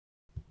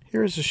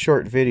Here is a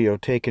short video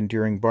taken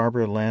during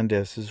Barbara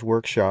Landes's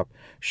workshop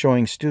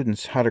showing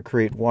students how to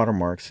create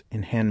watermarks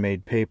in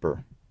handmade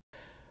paper.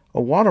 A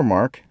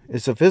watermark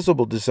is a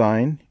visible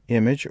design,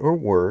 image, or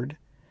word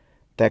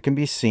that can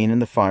be seen in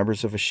the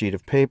fibers of a sheet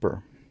of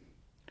paper.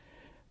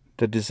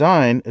 The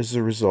design is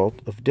the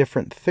result of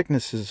different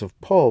thicknesses of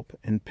pulp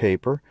and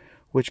paper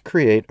which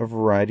create a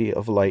variety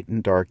of light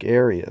and dark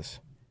areas.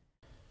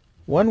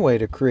 One way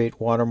to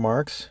create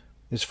watermarks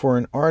is for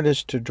an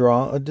artist to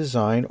draw a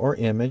design or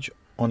image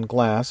on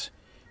glass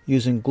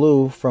using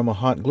glue from a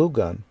hot glue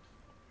gun.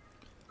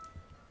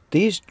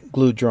 These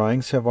glue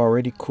drawings have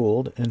already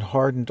cooled and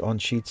hardened on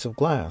sheets of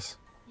glass.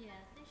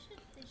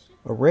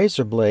 A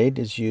razor blade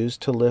is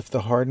used to lift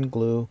the hardened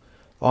glue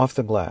off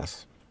the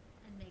glass.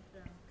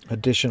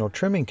 Additional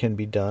trimming can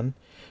be done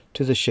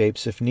to the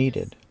shapes if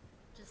needed.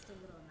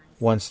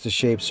 Once the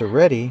shapes are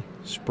ready,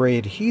 spray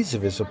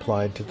adhesive is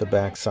applied to the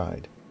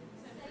backside.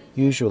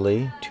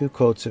 Usually, 2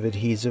 coats of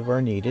adhesive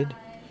are needed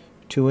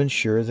to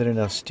ensure that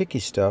enough sticky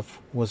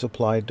stuff was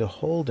applied to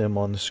hold them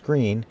on the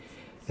screen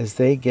as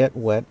they get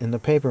wet in the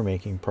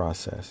papermaking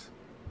process.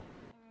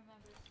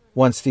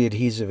 Once the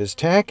adhesive is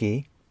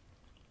tacky,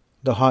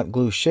 the hot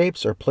glue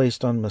shapes are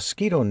placed on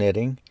mosquito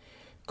netting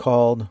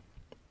called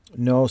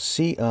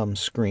no-see-um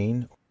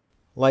screen.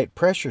 Light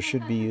pressure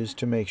should be used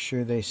to make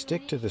sure they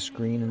stick to the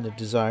screen in the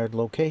desired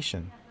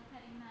location.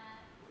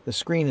 The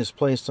screen is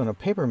placed on a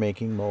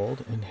papermaking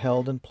mold and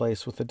held in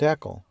place with a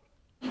decal.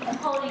 I'm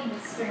holding the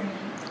screen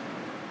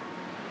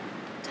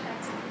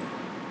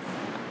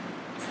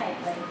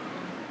tightly.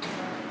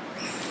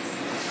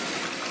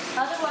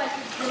 Otherwise,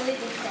 it's really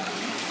the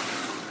same.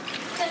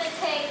 It's going to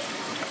take,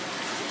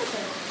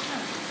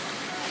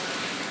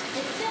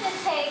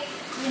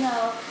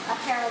 a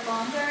hair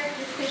longer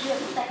just because you have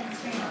the second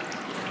screen on.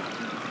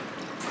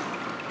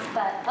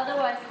 But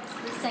otherwise, it's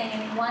the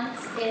same.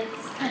 Once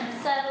it's kind of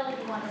settled,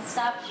 you want to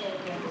stop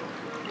shaking.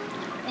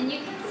 And you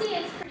can see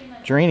it's pretty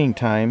much... Draining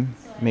time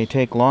may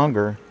take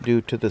longer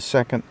due to the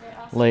second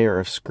layer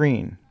of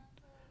screen,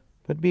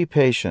 but be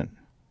patient.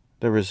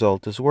 The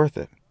result is worth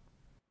it.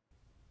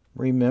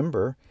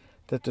 Remember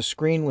that the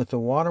screen with the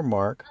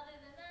watermark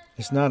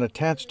is not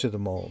attached to the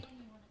mold.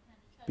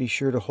 Be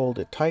sure to hold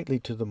it tightly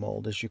to the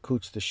mold as you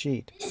cooch the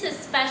sheet. This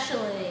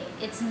especially,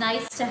 it's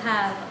nice to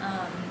have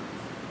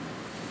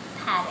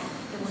padding.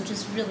 It will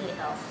just really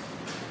help.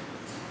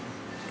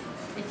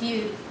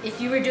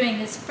 If you were doing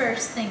this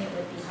first thing, it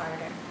would be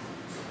harder.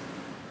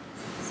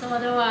 So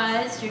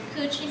otherwise, you're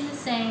cooching the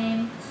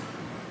same.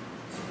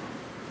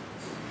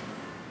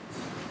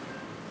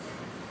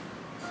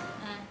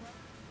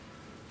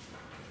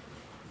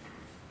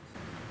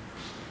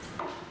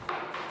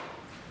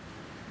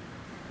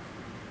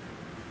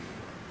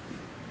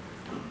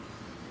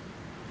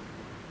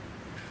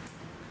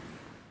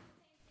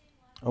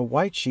 A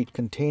white sheet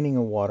containing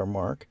a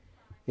watermark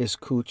is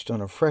cooched on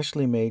a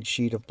freshly made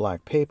sheet of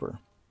black paper.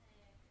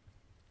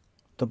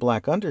 The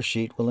black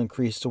undersheet will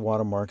increase the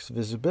watermark's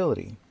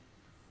visibility.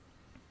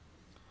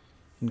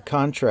 In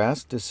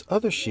contrast, this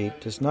other sheet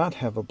does not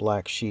have a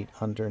black sheet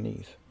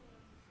underneath.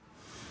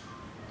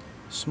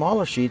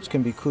 Smaller sheets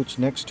can be cooched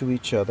next to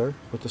each other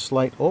with a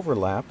slight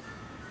overlap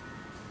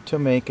to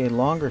make a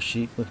longer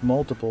sheet with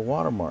multiple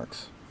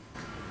watermarks.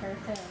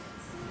 Perfect.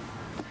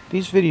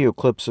 These video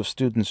clips of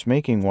students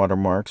making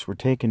watermarks were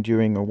taken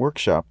during a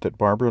workshop that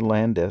Barbara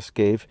Landes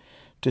gave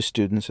to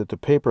students at the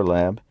Paper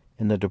Lab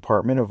in the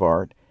Department of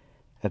Art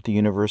at the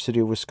University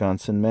of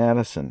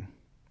Wisconsin-Madison.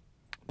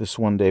 This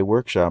one-day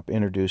workshop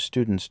introduced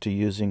students to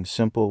using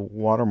simple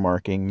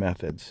watermarking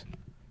methods.